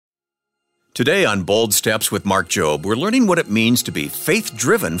Today on Bold Steps with Mark Jobe, we're learning what it means to be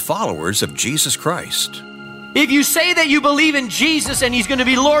faith-driven followers of Jesus Christ. If you say that you believe in Jesus and He's going to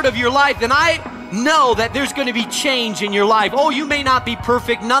be Lord of your life, then I know that there's going to be change in your life. Oh, you may not be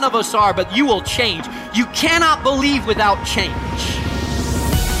perfect, none of us are, but you will change. You cannot believe without change.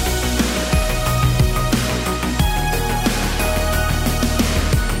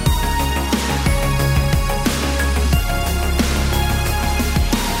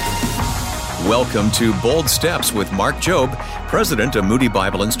 Welcome to Bold Steps with Mark Jobe, President of Moody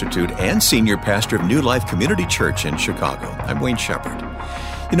Bible Institute and Senior Pastor of New Life Community Church in Chicago. I'm Wayne Shepherd.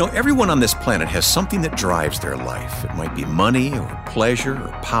 You know, everyone on this planet has something that drives their life. It might be money or pleasure or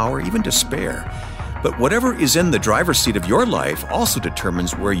power, even despair. But whatever is in the driver's seat of your life also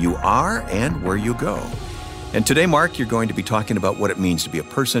determines where you are and where you go. And today, Mark, you're going to be talking about what it means to be a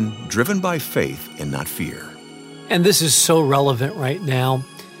person driven by faith and not fear. And this is so relevant right now,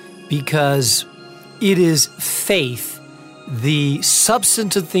 because it is faith, the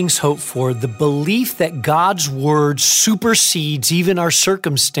substance of things hoped for, the belief that God's word supersedes even our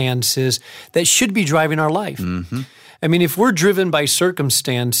circumstances, that should be driving our life. Mm-hmm. I mean, if we're driven by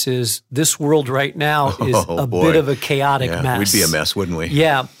circumstances, this world right now is bit of a chaotic mess. We'd be a mess, wouldn't we?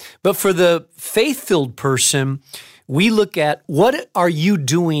 Yeah. But for the faith-filled person, we look at, what are you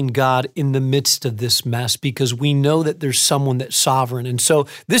doing, God, in the midst of this mess? Because we know that there's someone that's sovereign. And so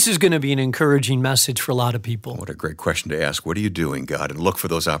this is going to be an encouraging message for a lot of people. What a great question to ask. What are you doing, God? And look for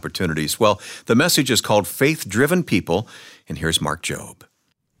those opportunities. Well, the message is called Faith-Driven People, and here's Mark Jobe.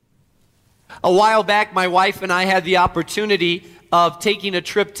 A while back, my wife and I had the opportunity of taking a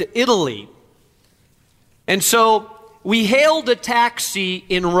trip to Italy. And so we hailed a taxi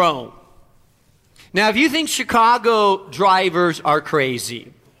in Rome. Now, if you think Chicago drivers are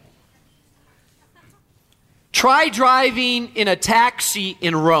crazy, try driving in a taxi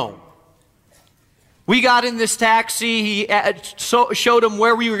in Rome. We got in this taxi. He showed him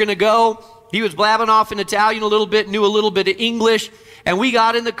where we were going to go. He was blabbing off in Italian a little bit, knew a little bit of English. And we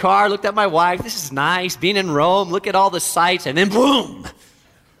got in the car, looked at my wife. This is nice, being in Rome. Look at all the sights. And then boom.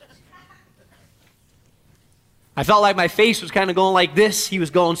 I felt like my face was kind of going like this. He was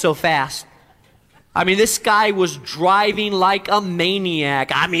going so fast. I mean, this guy was driving like a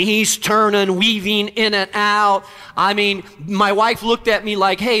maniac. I mean, he's turning, weaving in and out. I mean, my wife looked at me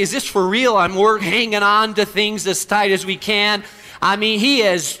like, hey, is this for real? We're hanging on to things as tight as we can. I mean, he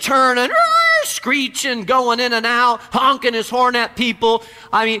is turning, screeching, going in and out, honking his horn at people.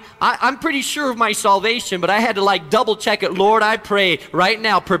 I mean, I'm pretty sure of my salvation, but I had to double check it. Lord, I pray right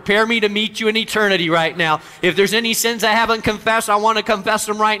now, prepare me to meet you in eternity right now. If there's any sins I haven't confessed, I want to confess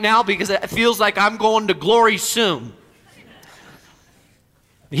them right now, because it feels like I'm going to glory soon.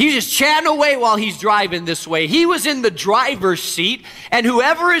 He's just chatting away while he's driving this way. He was in the driver's seat, and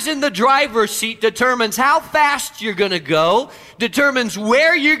whoever is in the driver's seat determines how fast you're going to go, determines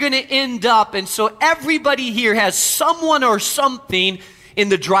where you're going to end up. And so everybody here has someone or something in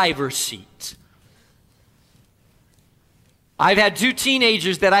the driver's seat. I've had 2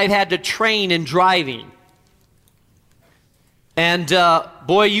 teenagers that I've had to train in driving. And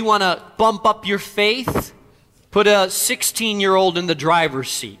boy, you want to bump up your faith? Put a 16-year-old in the driver's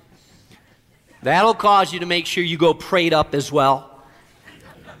seat. That'll cause you to make sure you go prayed up as well.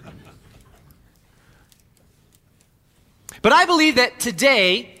 But I believe that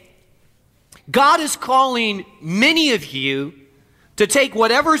today, God is calling many of you to take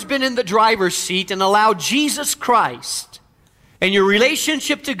whatever's been in the driver's seat and allow Jesus Christ and your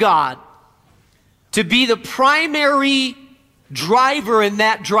relationship to God to be the primary driver in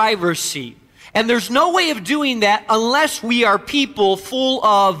that driver's seat. And there's no way of doing that unless we are people full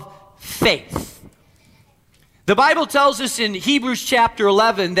of faith. The Bible tells us in Hebrews chapter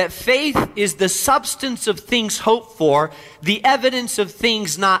 11 that faith is the substance of things hoped for, the evidence of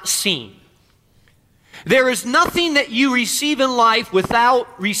things not seen. There is nothing that you receive in life without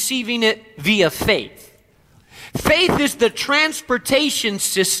receiving it via faith. Faith is the transportation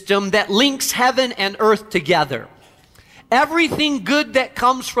system that links heaven and earth together. Everything good that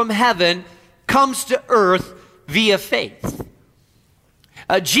comes from heaven comes to earth via faith.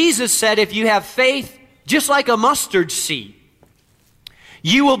 Jesus said, if you have faith just like a mustard seed,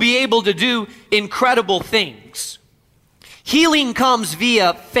 you will be able to do incredible things. Healing comes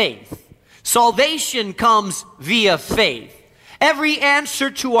via faith. Salvation comes via faith. Every answer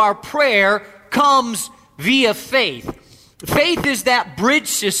to our prayer comes via faith. Faith is that bridge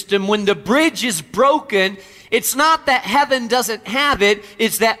system. When the bridge is broken, it's not that heaven doesn't have it,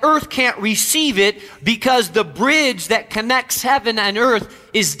 it's that earth can't receive it because the bridge that connects heaven and earth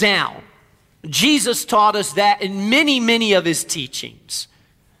is down. Jesus taught us that in many, many of his teachings.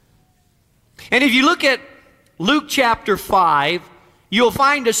 And if you look at Luke chapter 5, you'll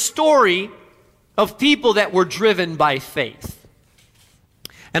find a story of people that were driven by faith.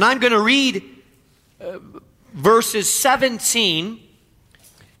 And I'm going to read verses 17.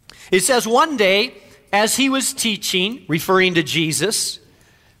 It says, one day, as he was teaching, referring to Jesus,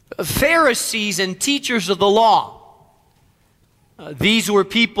 Pharisees and teachers of the law, these were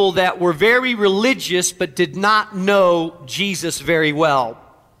people that were very religious but did not know Jesus very well,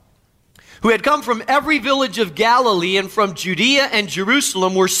 who had come from every village of Galilee and from Judea and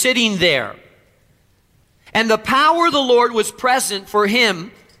Jerusalem, were sitting there. And the power of the Lord was present for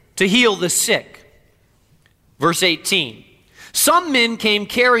him to heal the sick. Verse 18. Some men came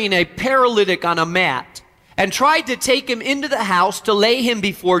carrying a paralytic on a mat and tried to take him into the house to lay him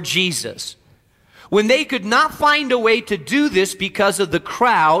before Jesus. When they could not find a way to do this because of the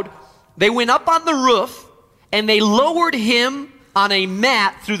crowd, they went up on the roof and they lowered him on a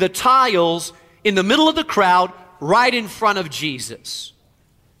mat through the tiles in the middle of the crowd, right in front of Jesus.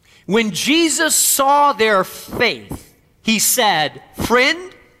 When Jesus saw their faith, he said,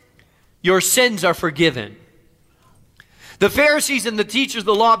 "Friend, your sins are forgiven." The Pharisees and the teachers of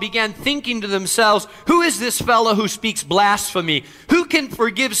the law began thinking to themselves, "Who is this fellow who speaks blasphemy? Who can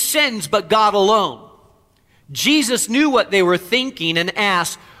forgive sins but God alone?" Jesus knew what they were thinking and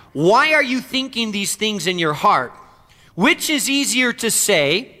asked, "Why are you thinking these things in your heart? Which is easier to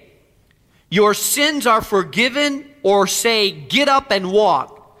say, 'Your sins are forgiven,' or say, 'Get up and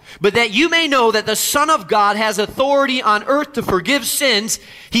walk'? But that you may know that the Son of God has authority on earth to forgive sins,"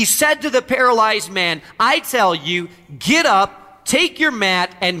 he said to the paralyzed man, "I tell you, get up, take your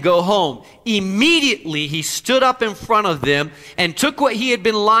mat, and go home." Immediately he stood up in front of them and took what he had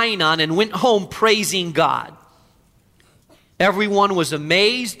been lying on and went home praising God. Everyone was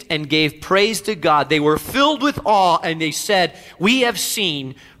amazed and gave praise to God. They were filled with awe and they said, "We have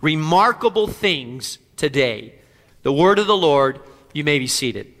seen remarkable things today." The word of the Lord. You may be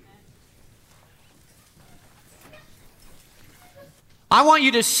seated. I want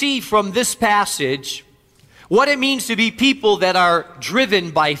you to see from this passage what it means to be people that are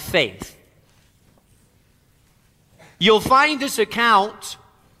driven by faith. You'll find this account,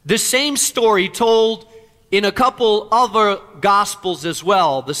 the same story, told in a couple other Gospels as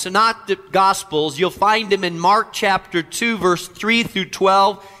well. The Synoptic Gospels, you'll find them in Mark chapter 2, verse 3 through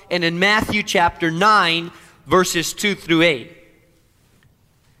 12, and in Matthew chapter 9, verses 2 through 8.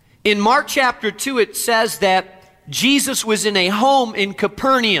 In Mark chapter 2, it says that Jesus was in a home in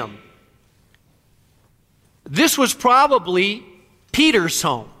Capernaum. This was probably Peter's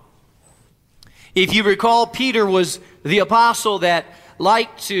home. If you recall, Peter was the apostle that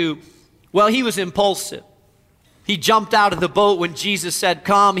liked to, he was impulsive. He jumped out of the boat when Jesus said,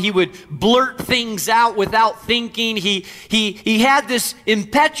 "Come." He would blurt things out without thinking. He had this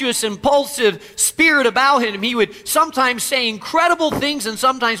impetuous, impulsive spirit about him. He would sometimes say incredible things and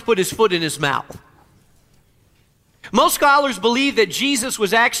sometimes put his foot in his mouth. Most scholars believe that Jesus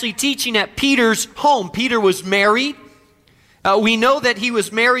was actually teaching at Peter's home. Peter was married. We know that he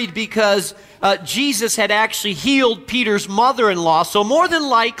was married because Jesus had actually healed Peter's mother-in-law. So more than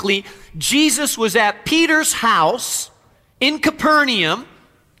likely, Jesus was at Peter's house in Capernaum.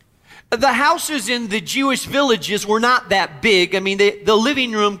 The houses in the Jewish villages were not that big. I mean, the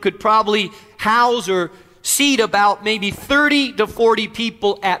living room could probably house or seat about maybe 30 to 40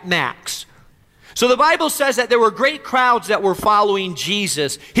 people at max. So the Bible says that there were great crowds that were following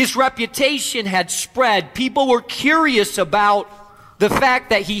Jesus. His reputation had spread. People were curious about the fact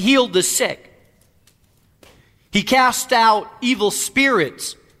that he healed the sick. He cast out evil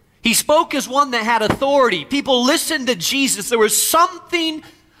spirits. He spoke as one that had authority. People listened to Jesus. There was something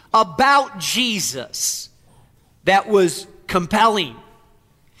about Jesus that was compelling.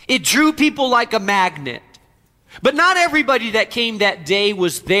 It drew people like a magnet. But not everybody that came that day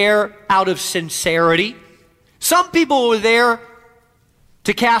was there out of sincerity. Some people were there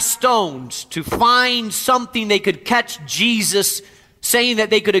to cast stones, to find something they could catch Jesus saying that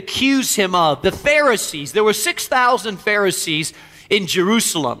they could accuse him of. The Pharisees, there were 6,000 Pharisees in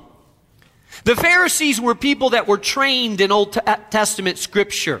Jerusalem. The Pharisees were people that were trained in Old Testament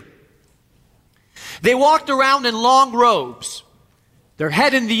scripture. They walked around in long robes, their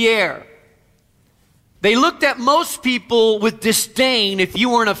head in the air. They looked at most people with disdain if you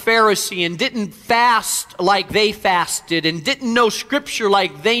weren't a Pharisee and didn't fast like they fasted and didn't know Scripture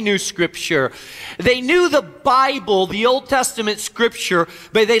like they knew Scripture. They knew the Bible, the Old Testament Scripture,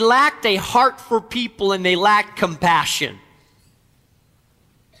 but they lacked a heart for people and they lacked compassion.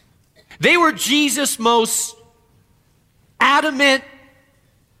 They were Jesus' most adamant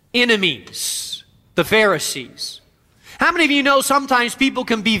enemies, the Pharisees. How many of you know sometimes people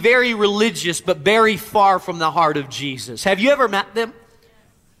can be very religious but very far from the heart of Jesus? Have you ever met them?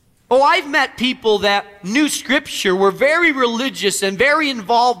 Oh, I've met people that knew Scripture, were very religious and very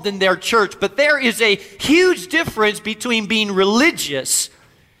involved in their church, but there is a huge difference between being religious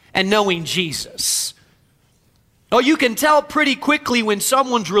and knowing Jesus. Oh, you can tell pretty quickly when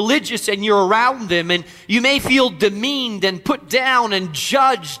someone's religious and you're around them, and you may feel demeaned and put down and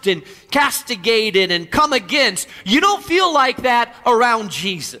judged and castigated and come against. You don't feel like that around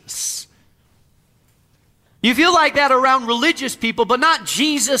Jesus. You feel like that around religious people, but not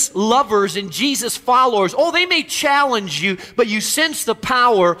Jesus lovers and Jesus followers. Oh, they may challenge you, but you sense the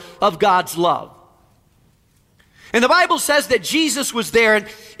power of God's love. And the Bible says that Jesus was there, and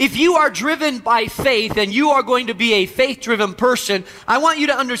if you are driven by faith and you are going to be a faith-driven person, I want you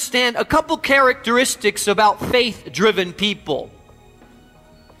to understand a couple characteristics about faith-driven people.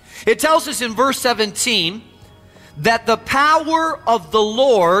 It tells us in verse 17 that the power of the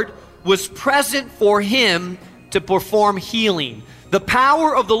Lord was present for him to perform healing. The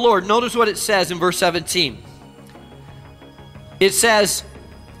power of the Lord, notice what it says in verse 17. It says,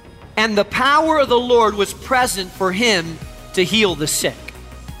 and the power of the Lord was present for him to heal the sick.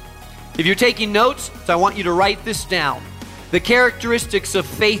 If you're taking notes, so I want you to write this down. The characteristics of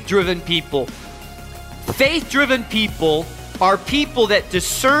faith-driven people. Faith-driven people are people that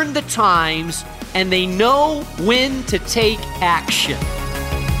discern the times and they know when to take action.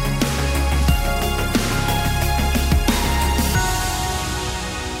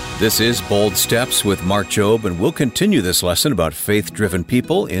 This is Bold Steps with Mark Jobe, and we'll continue this lesson about faith-driven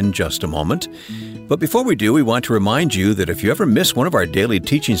people in just a moment. But before we do, we want to remind you that if you ever miss one of our daily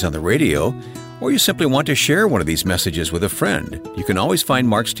teachings on the radio, or you simply want to share one of these messages with a friend, you can always find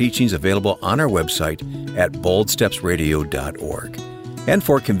Mark's teachings available on our website at boldstepsradio.org. And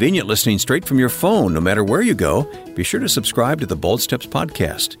for convenient listening straight from your phone, no matter where you go, be sure to subscribe to the Bold Steps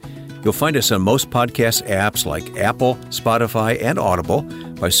podcast. You'll find us on most podcast apps like Apple, Spotify, and Audible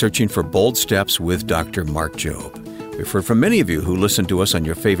by searching for Bold Steps with Dr. Mark Jobe. We've heard from many of you who listen to us on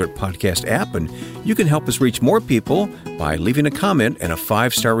your favorite podcast app, and you can help us reach more people by leaving a comment and a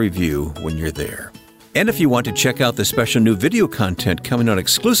 5-star review when you're there. And if you want to check out the special new video content coming out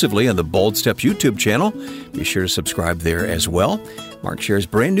exclusively on the Bold Steps YouTube channel, be sure to subscribe there as well. Mark shares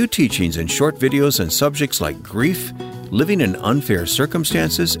brand new teachings and short videos on subjects like grief, living in unfair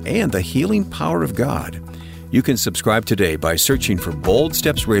circumstances, and the healing power of God. You can subscribe today by searching for Bold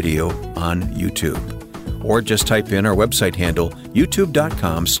Steps Radio on YouTube. Or just type in our website handle,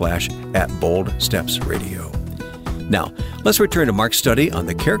 youtube.com/@BoldStepsRadio. Now, let's return to Mark's study on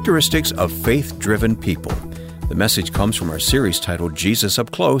the characteristics of faith-driven people. The message comes from our series titled Jesus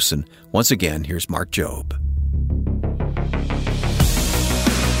Up Close, and once again, here's Mark Jobe.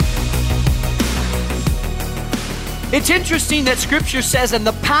 It's interesting that Scripture says, and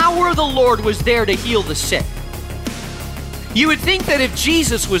the power of the Lord was there to heal the sick. You would think that if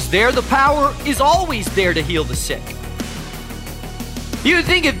Jesus was there, the power is always there to heal the sick. You would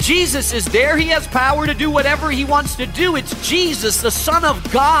think if Jesus is there, he has power to do whatever he wants to do. It's Jesus, the Son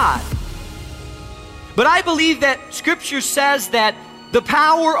of God. But I believe that Scripture says that the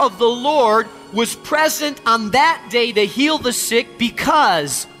power of the Lord was present on that day to heal the sick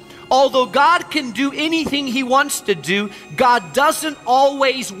because although God can do anything he wants to do, God doesn't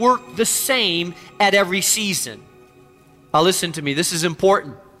always work the same at every season. Now listen to me, this is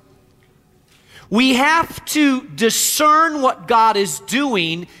important. We have to discern what God is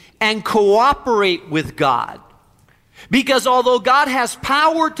doing and cooperate with God. Because although God has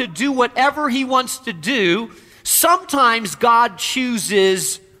power to do whatever he wants to do, sometimes God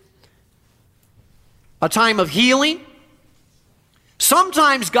chooses a time of healing.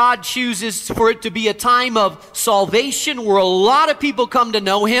 Sometimes God chooses for it to be a time of salvation where a lot of people come to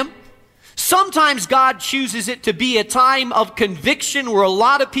know him. Sometimes God chooses it to be a time of conviction where a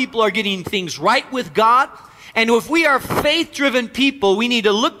lot of people are getting things right with God. And if we are faith-driven people, we need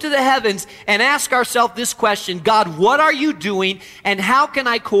to look to the heavens and ask ourselves this question: God, what are you doing, and how can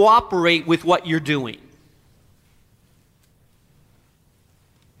I cooperate with what you're doing?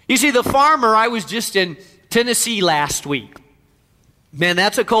 You see, the farmer, I was just in Tennessee last week. Man,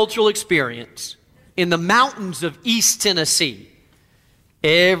 that's a cultural experience. In the mountains of East Tennessee,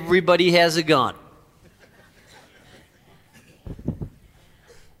 everybody has a gun.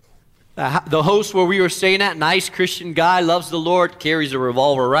 The host where we were staying at, nice Christian guy, loves the Lord, carries a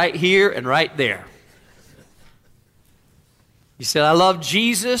revolver right here and right there. He said, I love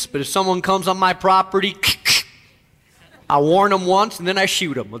Jesus, but if someone comes on my property, I warn them once and then I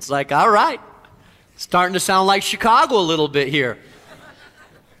shoot them. It's like, all right, starting to sound like Chicago a little bit here.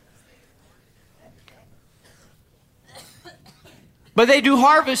 But they do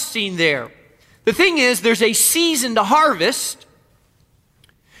harvesting there. The thing is, there's a season to harvest.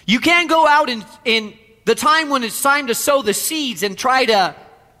 You can't go out in the time when it's time to sow the seeds and try to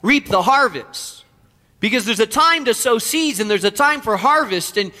reap the harvest. Because there's a time to sow seeds and there's a time for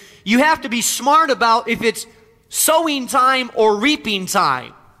harvest, and you have to be smart about if it's sowing time or reaping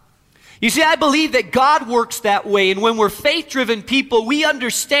time. You see, I believe that God works that way, and when we're faith-driven people, we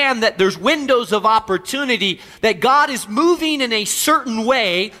understand that there's windows of opportunity, that God is moving in a certain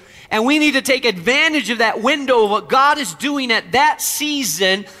way, and we need to take advantage of that window of what God is doing at that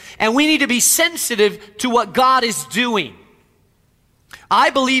season, and we need to be sensitive to what God is doing.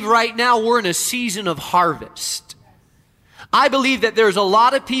 I believe right now we're in a season of harvest. I believe that there's a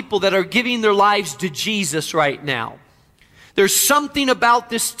lot of people that are giving their lives to Jesus right now. There's something about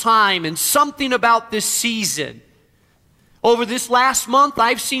this time and something about this season. Over this last month,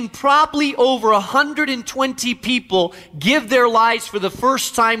 I've seen probably over 120 people give their lives for the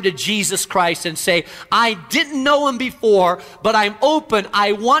first time to Jesus Christ and say, I didn't know Him before, but I'm open.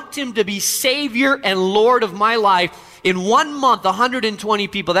 I want Him to be Savior and Lord of my life. In 1 month, 120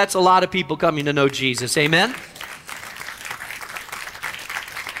 people. That's a lot of people coming to know Jesus. Amen?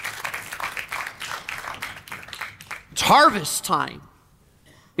 It's harvest time.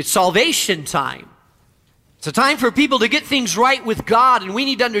 It's salvation time. It's a time for people to get things right with God, and we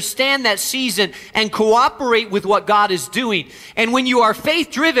need to understand that season and cooperate with what God is doing. And when you are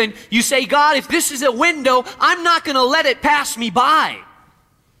faith-driven, you say, God, if this is a window, I'm not going to let it pass me by.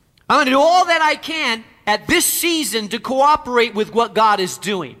 I'm going to do all that I can at this season to cooperate with what God is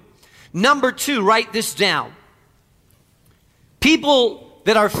doing. Number 2, write this down. People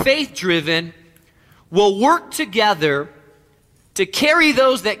that are faith-driven will work together to carry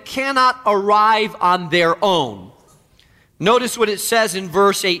those that cannot arrive on their own. Notice what it says in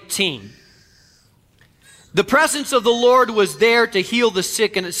verse 18. The presence of the Lord was there to heal the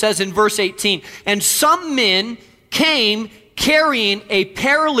sick, and it says in verse 18, and some men came carrying a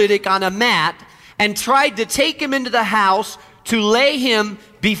paralytic on a mat and tried to take him into the house to lay him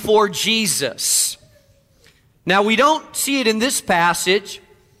before Jesus. Now, we don't see it in this passage,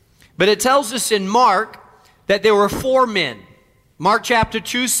 but it tells us in Mark that there were 4 men. Mark chapter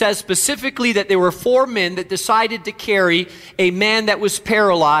 2 says specifically that there were 4 men that decided to carry a man that was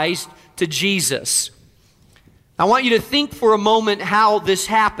paralyzed to Jesus. I want you to think for a moment how this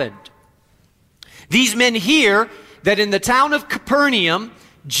happened. These men hear that in the town of Capernaum,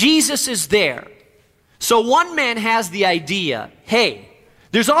 Jesus is there. So one man has the idea, hey,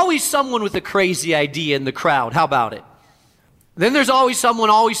 there's always someone with a crazy idea in the crowd. How about it? Then there's always someone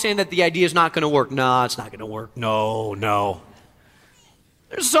always saying that the idea is not going to work. No, it's not going to work. No.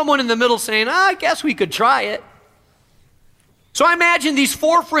 There's someone in the middle saying, I guess we could try it. So I imagine these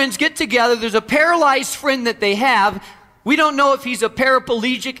 4 friends get together. There's a paralyzed friend that they have. We don't know if he's a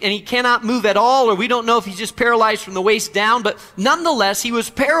paraplegic and he cannot move at all, or we don't know if he's just paralyzed from the waist down, but nonetheless, he was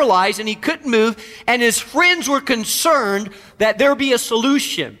paralyzed and he couldn't move, and his friends were concerned that there be a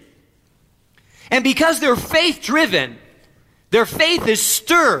solution. And because they're faith-driven, their faith is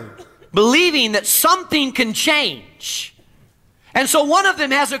stirred, believing that something can change. And so one of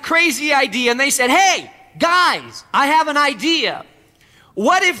them has a crazy idea, and they said, hey, guys, I have an idea.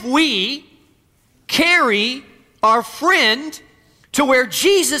 What if we carry our friend to where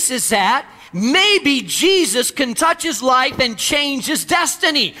Jesus is at? Maybe Jesus can touch his life and change his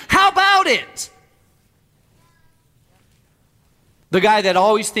destiny. How about it? The guy that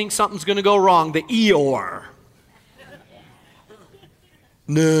always thinks something's going to go wrong, the Eeyore.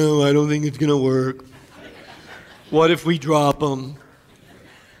 No, I don't think it's going to work. What if we drop him?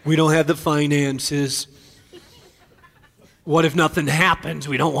 We don't have the finances. What if nothing happens?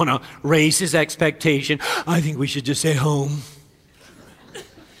 We don't want to raise his expectation. I think we should just stay home.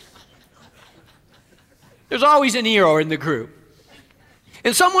 There's always an Eeyore in the group.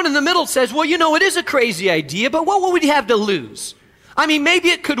 And someone in the middle says, well, you know, it is a crazy idea, but what would we have to lose? I mean, maybe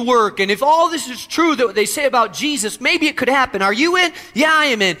it could work, and if all this is true that they say about Jesus, maybe it could happen. Are you in? Yeah, I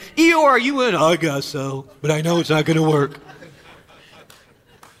am in. Eeyore, are you in? I guess so, but I know it's not going to work.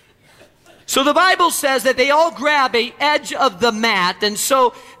 So the Bible says that they all grab an edge of the mat, and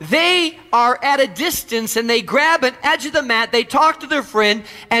so they are at a distance, and they grab an edge of the mat, they talk to their friend,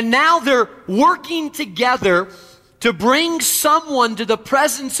 and now they're working together to bring someone to the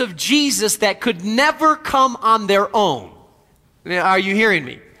presence of Jesus that could never come on their own. Are you hearing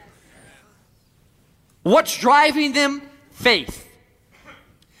me? What's driving them? Faith.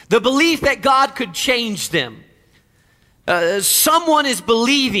 The belief that God could change them. Someone is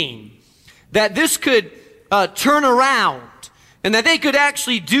believing that this could turn around. and that they could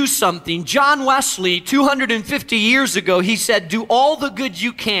actually do something. John Wesley, 250 years ago, he said, do all the good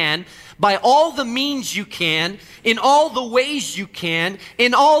you can, by all the means you can, in all the ways you can,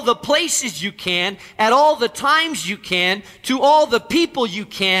 in all the places you can, at all the times you can, to all the people you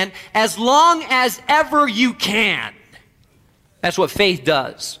can, as long as ever you can. That's what faith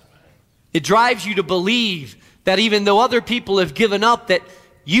does. It drives you to believe that even though other people have given up, that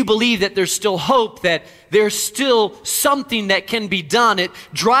you believe that there's still hope, that there's still something that can be done. It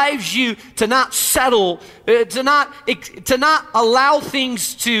drives you to not settle, to not allow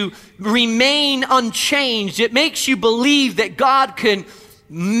things to remain unchanged. It makes you believe that God can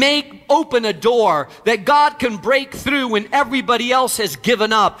open a door, that God can break through when everybody else has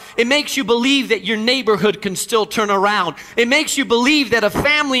given up. It makes you believe that your neighborhood can still turn around. It makes you believe that a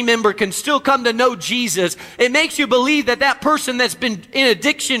family member can still come to know Jesus. It makes you believe that that person that's been in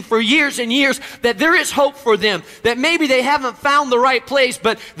addiction for years and years, that there is hope for them, that maybe they haven't found the right place,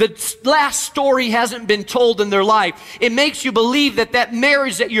 but the last story hasn't been told in their life. It makes you believe that that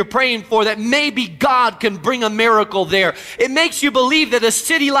marriage that you're praying for, that maybe God can bring a miracle there. It makes you believe that a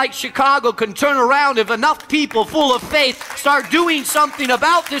city like Chicago can turn around if enough people full of faith start doing something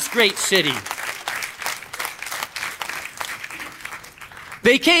about this great city.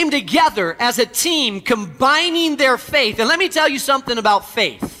 They came together as a team, combining their faith. And let me tell you something about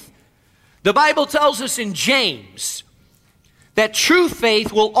faith. The Bible tells us in James that true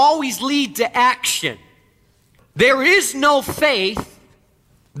faith will always lead to action. There is no faith,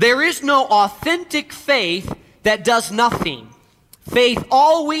 there is no authentic faith that does nothing. Faith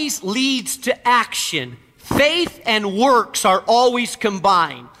always leads to action. Faith and works are always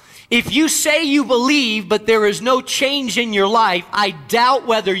combined. If you say you believe, but there is no change in your life, I doubt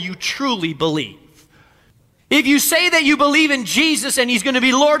whether you truly believe. If you say that you believe in Jesus and He's going to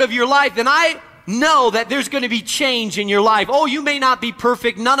be Lord of your life, then I know that there's going to be change in your life. Oh, you may not be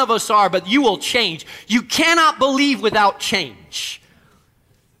perfect, none of us are, but you will change. You cannot believe without change.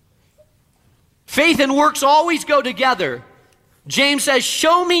 Faith and works always go together. James says,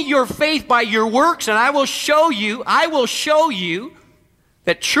 show me your faith by your works, and I will show you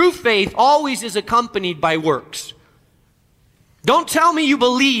that true faith always is accompanied by works. Don't tell me you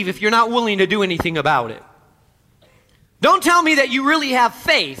believe if you're not willing to do anything about it. Don't tell me that you really have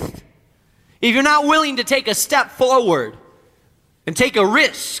faith if you're not willing to take a step forward and take a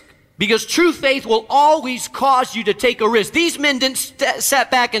risk. Because true faith will always cause you to take a risk. These men didn't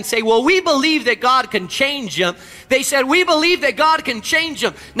sit back and say, well, we believe that God can change them. They said, we believe that God can change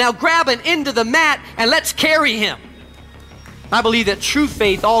them. Now grab an end of the mat and let's carry him. I believe that true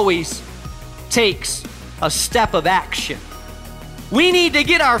faith always takes a step of action. We need to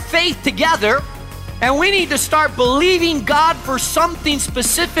get our faith together, and we need to start believing God for something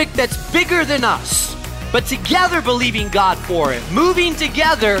specific that's bigger than us. But together believing God for it, moving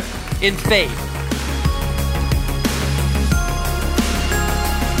together in faith.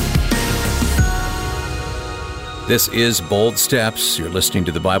 This is Bold Steps. You're listening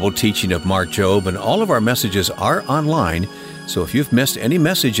to the Bible teaching of Mark Jobe, and all of our messages are online. So if you've missed any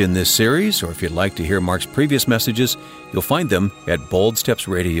message in this series, or if you'd like to hear Mark's previous messages, you'll find them at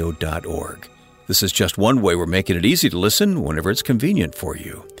boldstepsradio.org. This is just one way we're making it easy to listen whenever it's convenient for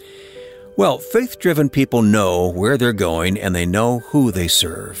you. Well, faith-driven people know where they're going and they know who they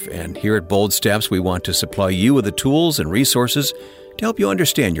serve. And here at Bold Steps, we want to supply you with the tools and resources to help you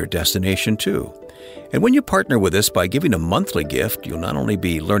understand your destination too. And when you partner with us by giving a monthly gift, you'll not only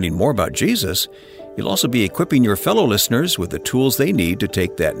be learning more about Jesus, you'll also be equipping your fellow listeners with the tools they need to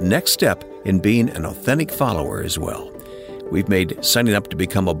take that next step in being an authentic follower as well. We've made signing up to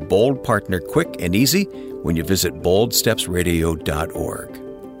become a Bold partner quick and easy when you visit boldstepsradio.org.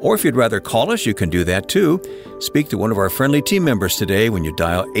 Or if you'd rather call us, you can do that too. Speak to one of our friendly team members today when you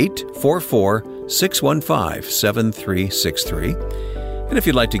dial 844-615-7363. And if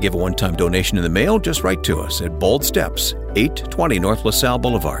you'd like to give a one-time donation in the mail, just write to us at Bold Steps, 820 North LaSalle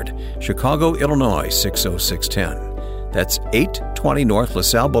Boulevard, Chicago, Illinois, 60610. That's 820 North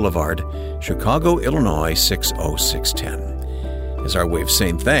LaSalle Boulevard, Chicago, Illinois, 60610. As our way of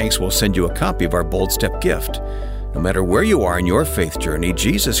saying thanks, we'll send you a copy of our Bold Step gift. No matter where you are in your faith journey,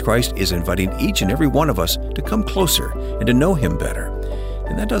 Jesus Christ is inviting each and every one of us to come closer and to know Him better.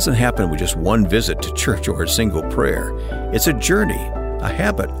 And that doesn't happen with just one visit to church or a single prayer. It's a journey, a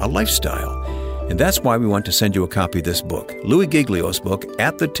habit, a lifestyle. And that's why we want to send you a copy of this book, Louis Giglio's book,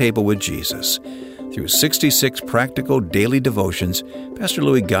 At the Table with Jesus. Through 66 practical daily devotions, Pastor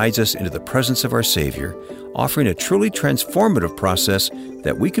Louis guides us into the presence of our Savior, offering a truly transformative process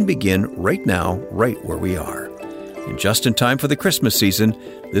that we can begin right now, right where we are. And just in time for the Christmas season,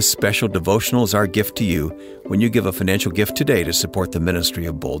 this special devotional is our gift to you when you give a financial gift today to support the ministry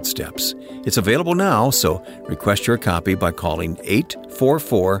of Bold Steps. It's available now, so request your copy by calling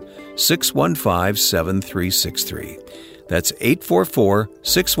 844-615-7363. That's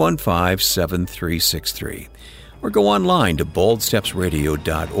 844-615-7363. Or go online to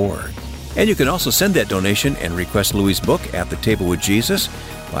boldstepsradio.org. And you can also send that donation and request Louis' book, At the Table with Jesus,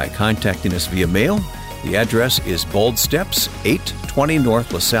 by contacting us via mail. The address is Bold Steps, 820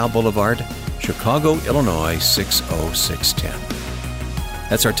 North LaSalle Boulevard, Chicago, Illinois, 60610.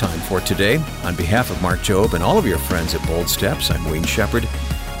 That's our time for today. On behalf of Mark Jobe and all of your friends at Bold Steps, I'm Wayne Shepherd.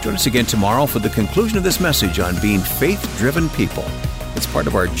 Join us again tomorrow for the conclusion of this message on being faith-driven people. It's part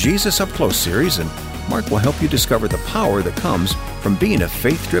of our Jesus Up Close series, and Mark will help you discover the power that comes from being a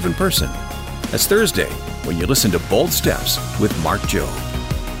faith-driven person. That's Thursday when you listen to Bold Steps with Mark Jobe.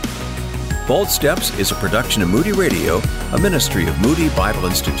 Bold Steps is a production of Moody Radio, a ministry of Moody Bible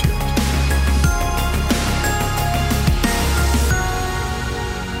Institute.